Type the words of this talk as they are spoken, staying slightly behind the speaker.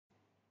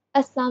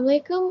Assalamu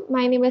alaikum,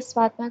 my name is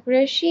Fatma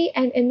Qureshi,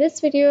 and in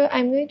this video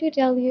I'm going to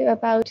tell you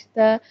about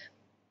the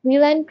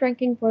VLAN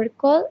trunking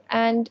protocol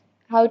and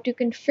how to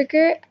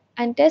configure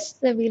and test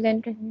the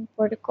VLAN trunking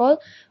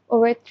protocol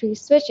over three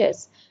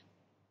switches.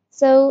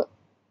 So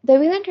the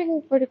VLAN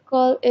trunking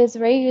protocol is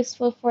very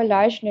useful for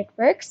large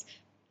networks,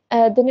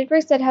 the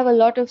networks that have a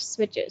lot of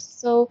switches.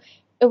 So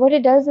what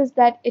it does is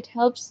that it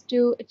helps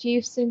to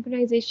achieve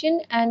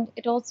synchronization and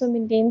it also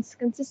maintains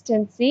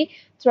consistency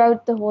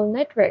throughout the whole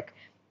network.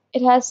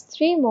 It has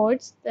three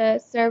modes: the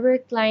server,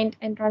 client,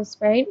 and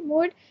transparent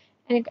mode.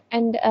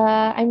 And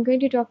I'm going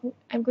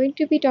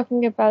to be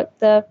talking about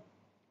the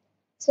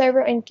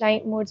server and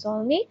client modes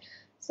only.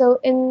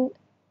 So in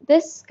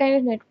this kind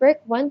of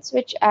network, one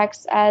switch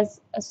acts as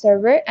a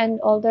server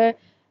and all the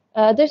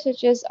other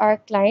switches are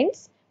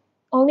clients.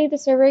 Only the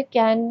server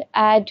can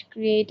add,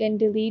 create, and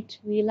delete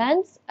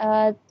VLANs.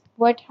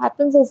 What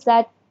happens is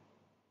that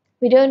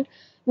we don't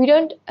we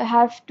don't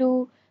have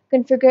to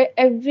configure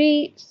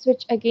every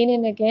switch again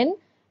and again.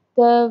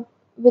 The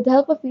With the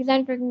help of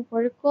VLAN tracking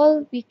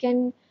protocol, we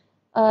can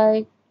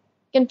uh,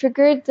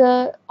 configure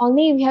the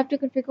only we have to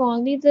configure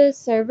only the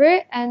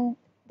server, and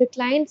the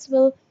clients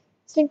will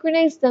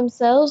synchronize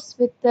themselves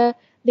with the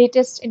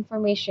latest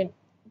information,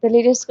 the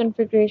latest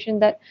configuration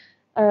that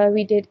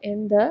we did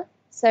in the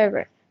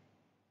server.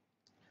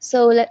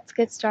 So let's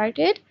get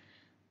started.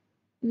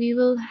 We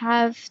will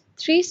have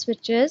three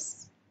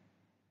switches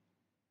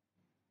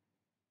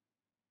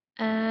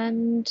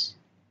and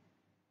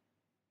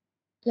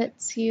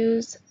let's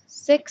use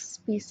 6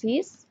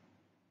 PCs.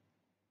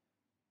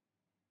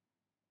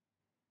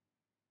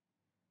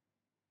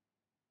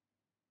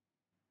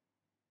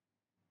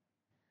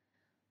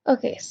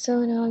 Okay,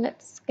 so now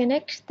let's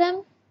connect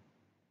them.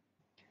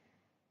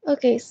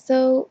 Okay,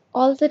 so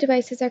all the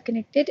devices are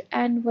connected,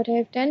 and what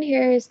I've done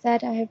here is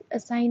that I have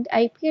assigned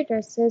IP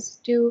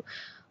addresses to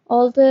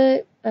all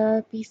the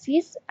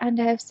PCs and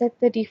I have set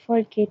the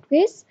default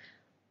gateways.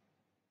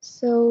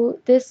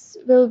 So this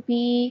will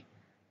be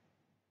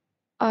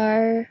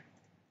our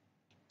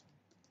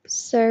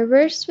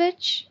server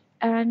switch,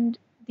 and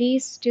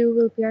these two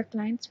will be our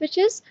client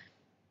switches.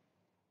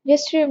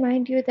 Just to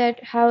remind you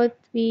that how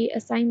we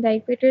assign the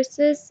IP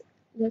addresses,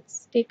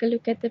 let's take a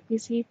look at the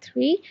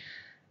PC3.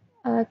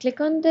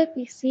 Click on the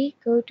PC,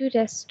 go to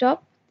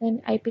desktop,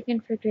 then IP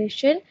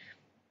configuration,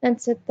 then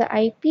set the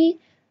IP.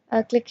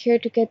 Click here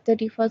to get the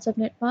default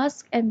subnet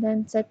mask and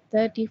then set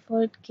the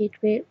default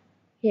gateway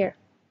here.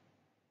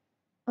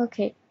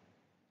 Okay,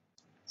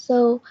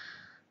 so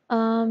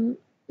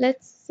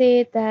let's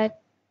say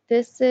that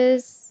this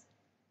is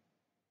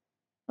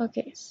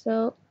okay.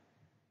 So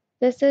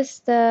this is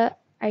the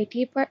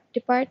IT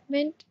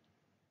department,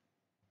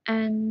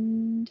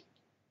 and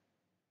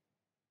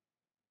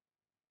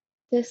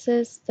this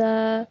is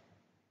the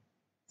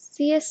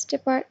CS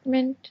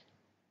department,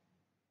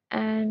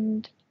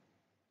 and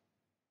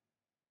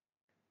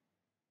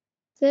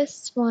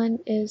this one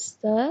is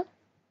the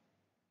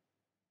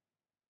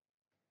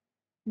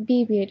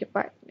BBA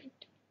department.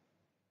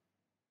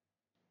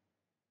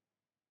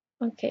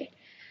 Okay,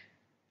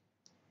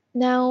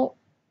 now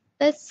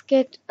let's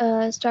get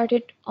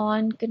started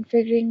on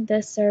configuring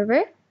the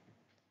server.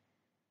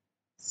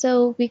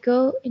 So we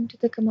go into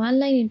the command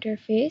line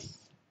interface,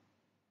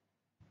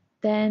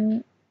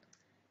 then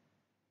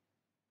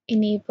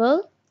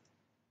enable,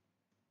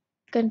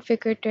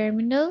 configure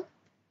terminal,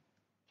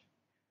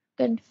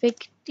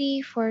 config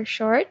T for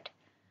short,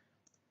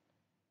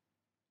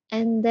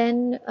 and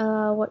then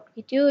what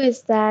we do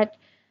is that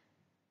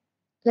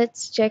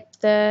let's check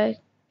the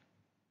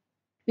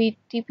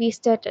VTP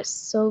status.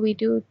 So we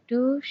do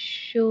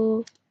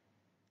show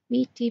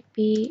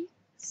VTP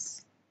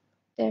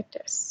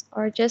status,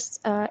 or just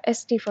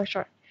ST for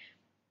short.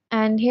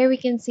 And here we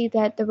can see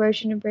that the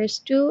version number is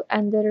 2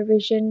 and the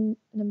revision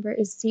number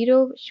is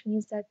 0, which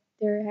means that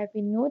there have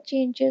been no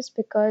changes,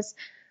 because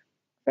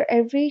for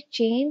every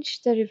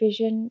change the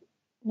revision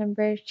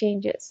number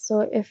changes.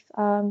 So if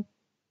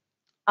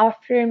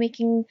after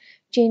making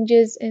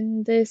changes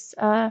in this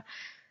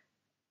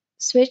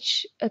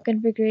switch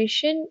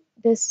configuration,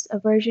 this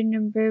revision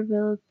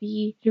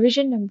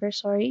number,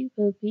 sorry,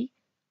 will be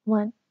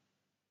 1.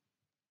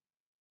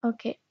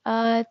 Okay,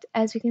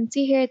 as we can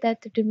see here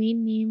that the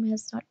domain name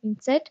has not been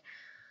set.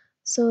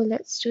 So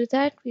let's do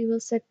that. We will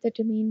set the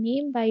domain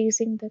name by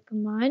using the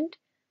command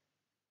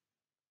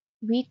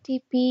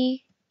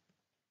vtp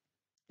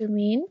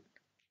domain.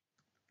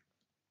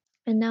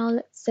 And now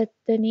let's set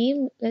the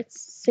name.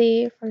 Let's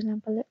say, for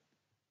example,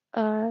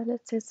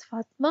 let's say it's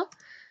Fatma.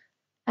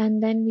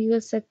 And then we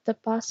will set the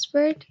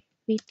password,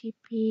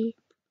 vtp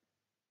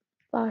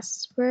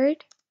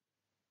password.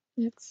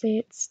 Let's say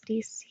it's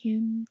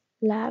TCM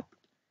lab.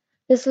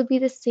 This will be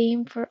the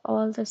same for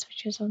all the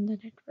switches on the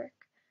network,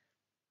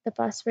 the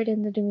password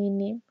and the domain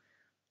name.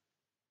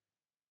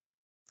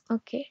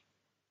 Okay,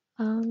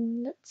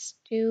 let's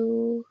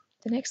do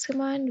the next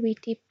command,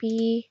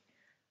 vtp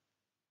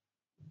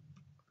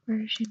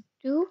version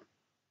 2.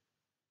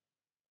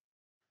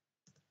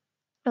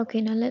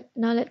 Okay, now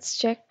let's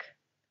check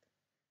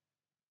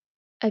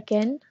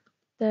again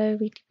the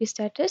VTP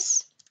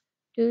status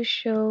to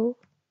show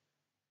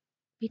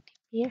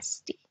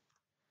VTPST.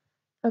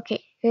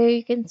 Okay, here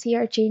you can see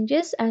our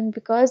changes, and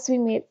because we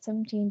made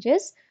some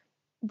changes,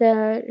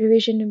 the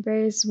revision number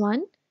is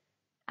 1,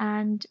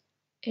 and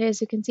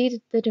as you can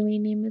see, the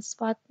domain name is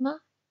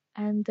Fatma,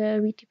 and the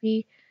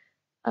VTP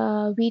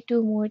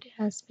v2 mode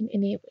has been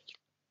enabled.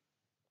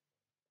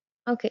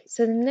 Okay,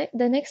 so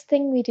the next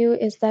thing we do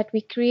is that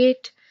we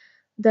create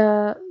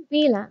the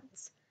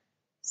VLANs.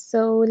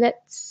 So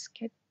let's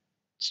get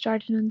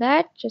started on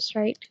that. Just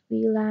write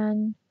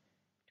VLAN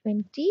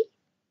 20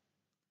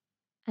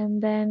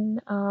 and then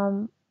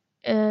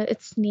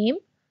its name.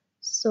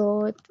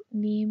 So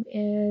name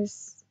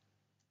is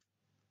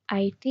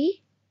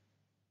IT,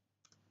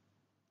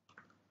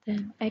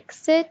 then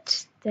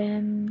exit,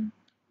 then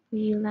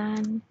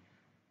VLAN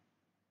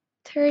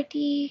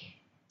 30.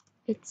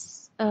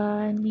 Its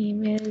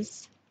name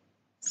is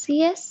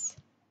CS,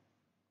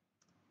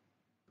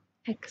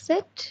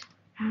 exit,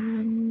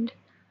 and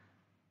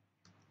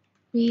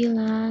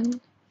VLAN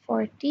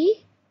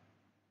 40.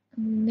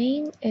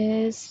 Name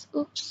is,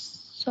 oops,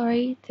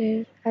 sorry,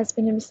 there has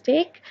been a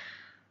mistake.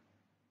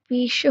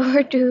 Be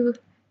sure to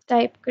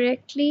type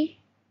correctly,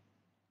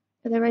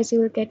 otherwise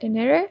you will get an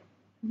error.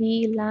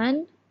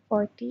 VLAN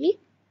 40,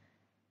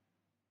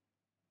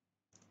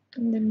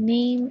 and the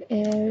name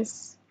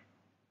is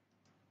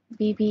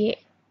BBA.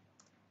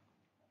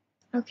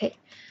 Okay,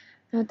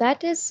 now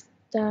that is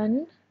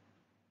done.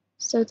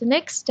 So the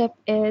next step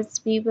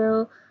is we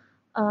will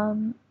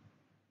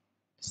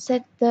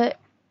set the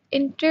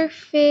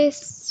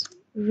interface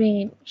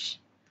range.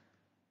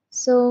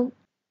 So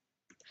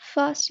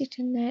fast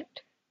Ethernet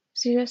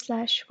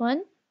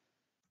 0/1,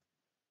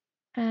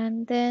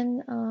 and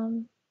then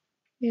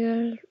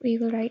we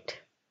will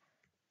write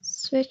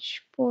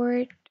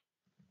switchboard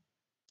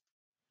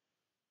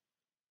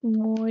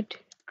mode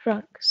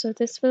trunk. So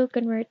this will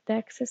convert the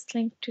access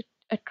link to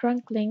a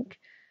trunk link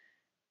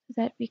so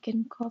that we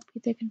can copy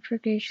the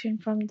configuration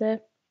from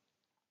the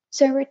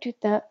server to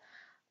the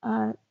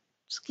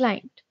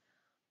client.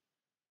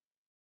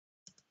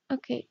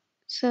 Okay,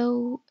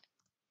 so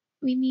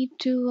we need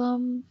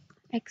to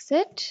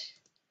exit,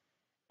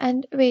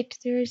 and wait,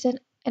 there is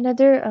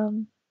another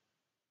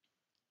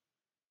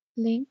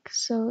link.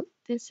 So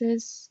this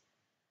is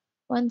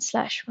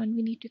 1/1.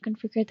 We need to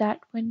configure that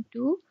one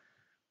too.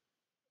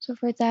 So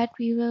for that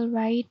we will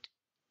write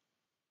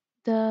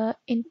the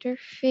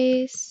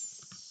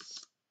interface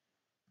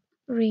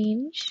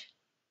range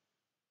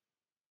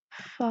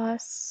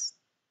fast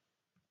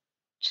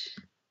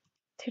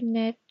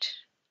Ethernet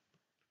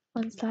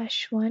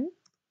 1/1,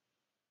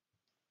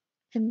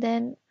 and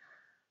then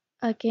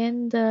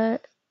again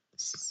the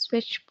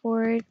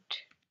switchboard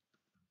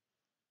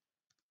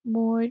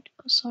mode,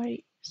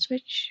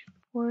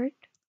 switchboard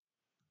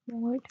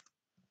mode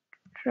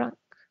trunk.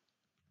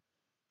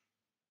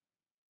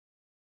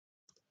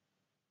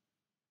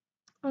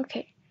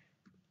 Okay,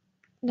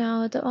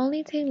 now the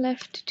only thing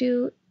left to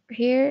do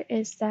here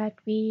is that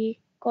we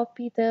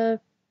copy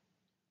the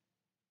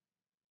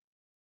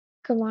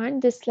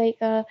command, this like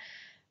a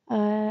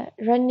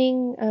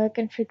running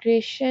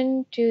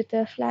configuration to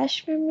the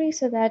flash memory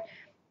so that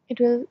it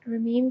will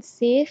remain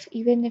safe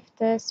even if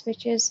the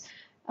switches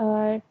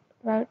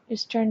route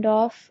is turned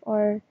off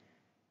or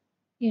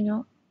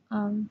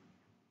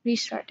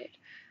restarted.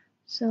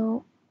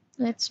 So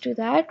let's do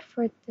that.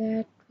 For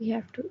that we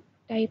have to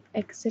type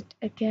exit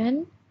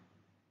again,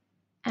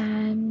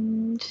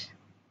 and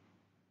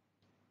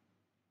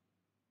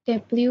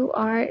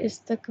WR is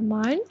the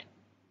command.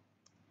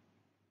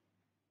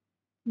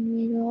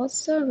 We will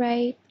also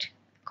write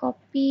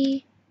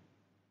copy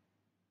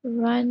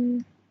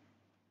run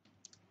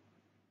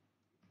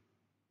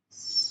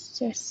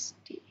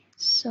sysd.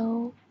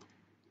 So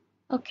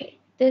okay,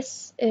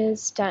 this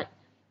is done.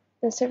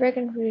 The server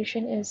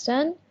configuration is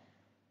done.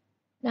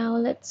 Now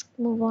let's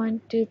move on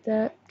to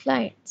the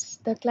clients.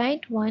 The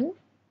client one,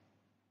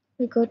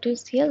 we go to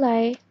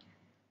CLI,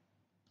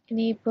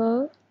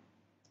 enable,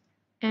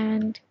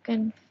 and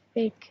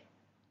config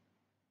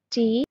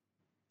T,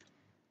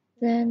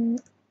 then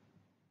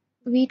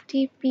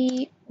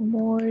VTP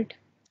mode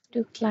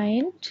to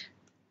client.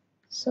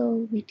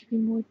 So VTP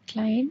mode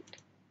client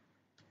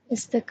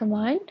is the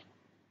command,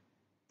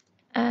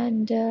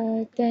 and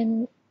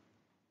then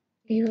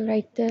we will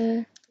write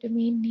the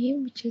domain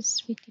name, which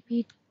is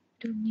VTP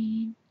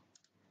domain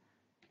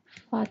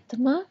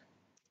Fatima,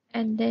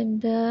 and then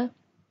the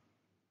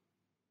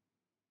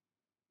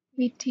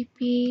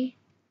VTP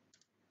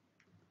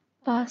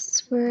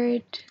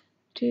password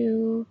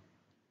to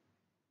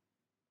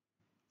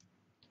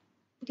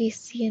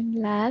DCN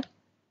lab,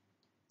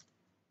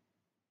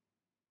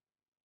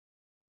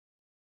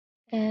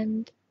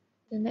 and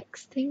the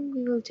next thing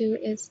we will do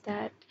is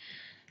that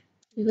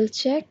we will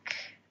check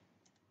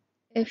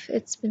if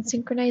it's been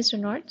synchronized or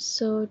not.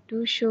 So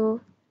do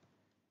show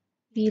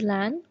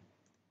VLAN,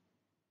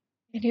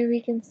 and here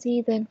we can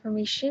see the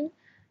information,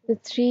 the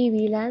three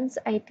VLANs,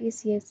 IT,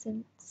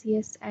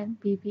 CS, and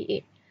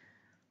BBA.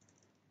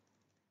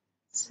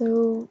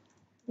 So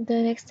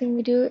the next thing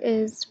we do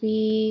is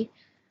we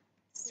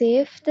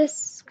save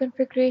this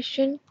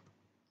configuration.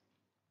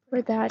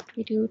 For that,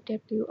 we do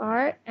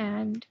WR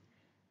and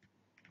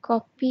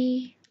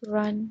copy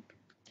run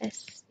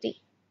SD.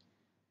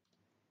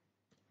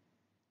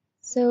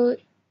 So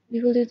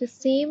we will do the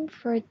same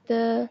for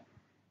the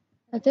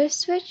other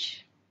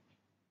switch.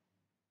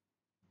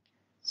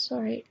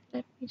 Sorry,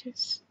 let me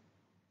just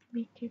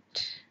make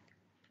it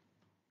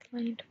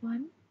client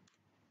 1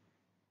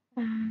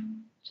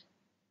 and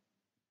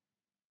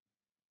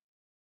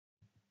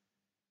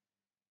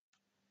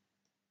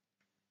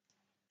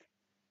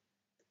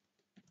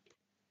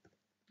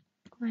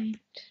client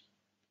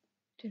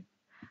 2.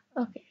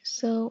 Okay,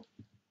 so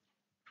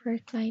for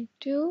client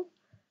 2,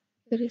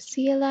 go to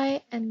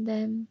CLI and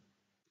then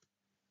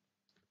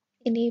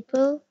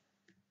enable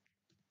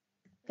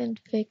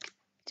config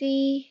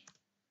T,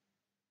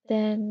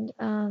 then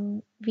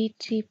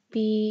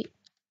VTP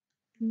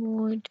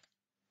mode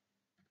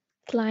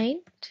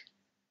client,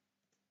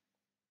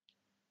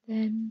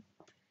 then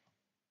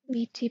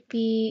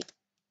VTP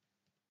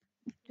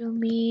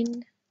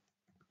domain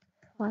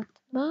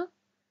Fatma,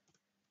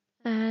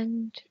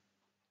 and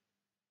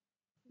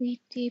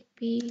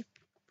VTP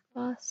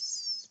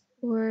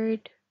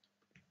password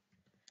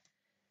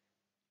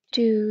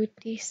to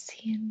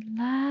DCN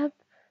lab.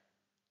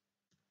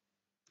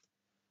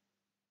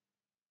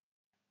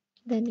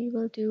 Then we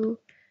will do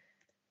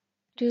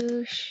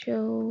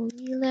show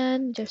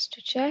VLAN just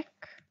to check.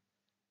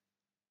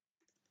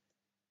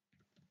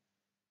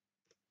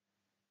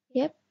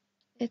 Yep,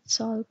 it's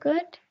all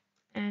good.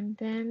 And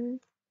then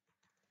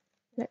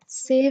let's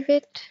save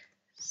it.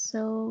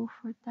 So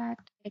for that,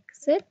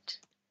 exit,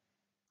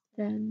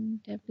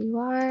 then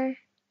WR,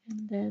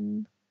 and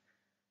then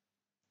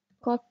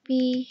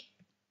copy,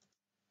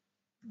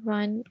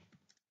 run,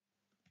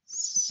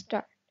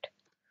 start.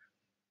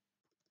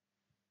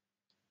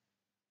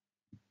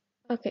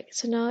 Okay,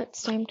 so now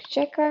it's time to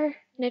check our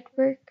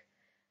network.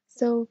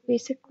 So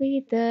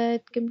basically,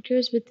 the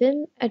computers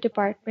within a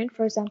department,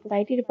 for example, the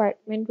IT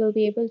department, will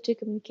be able to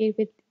communicate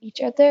with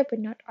each other, but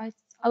not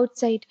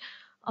outside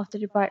of the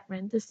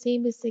department. The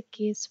same is the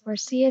case for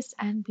CS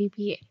and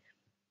BBA.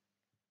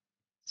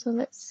 So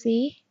let's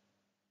see.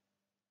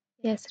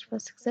 Yes, it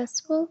was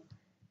successful.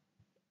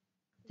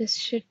 This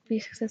should be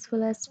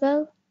successful as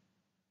well.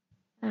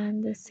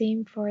 And the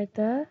same for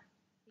the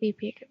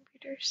BBA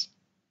computers.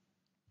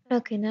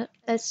 Okay, now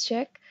let's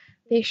check.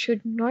 They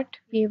should not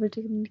be able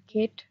to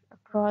communicate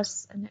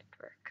across a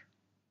network.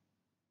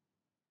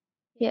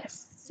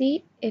 Yes,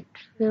 see, it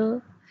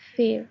will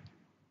fail.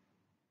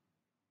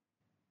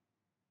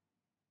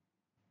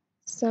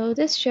 So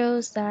this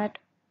shows that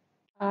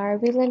our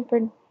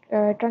VLAN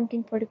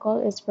trunking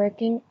protocol is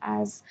working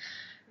as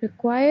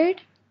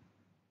required.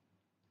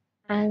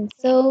 And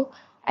so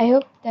I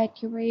hope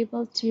that you were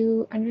able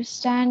to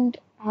understand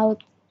how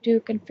to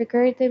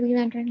configure the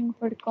VLAN trunking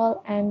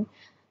protocol and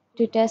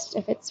to test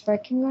if it's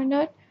working or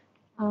not.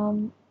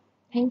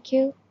 Thank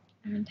you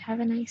and have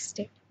a nice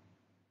day.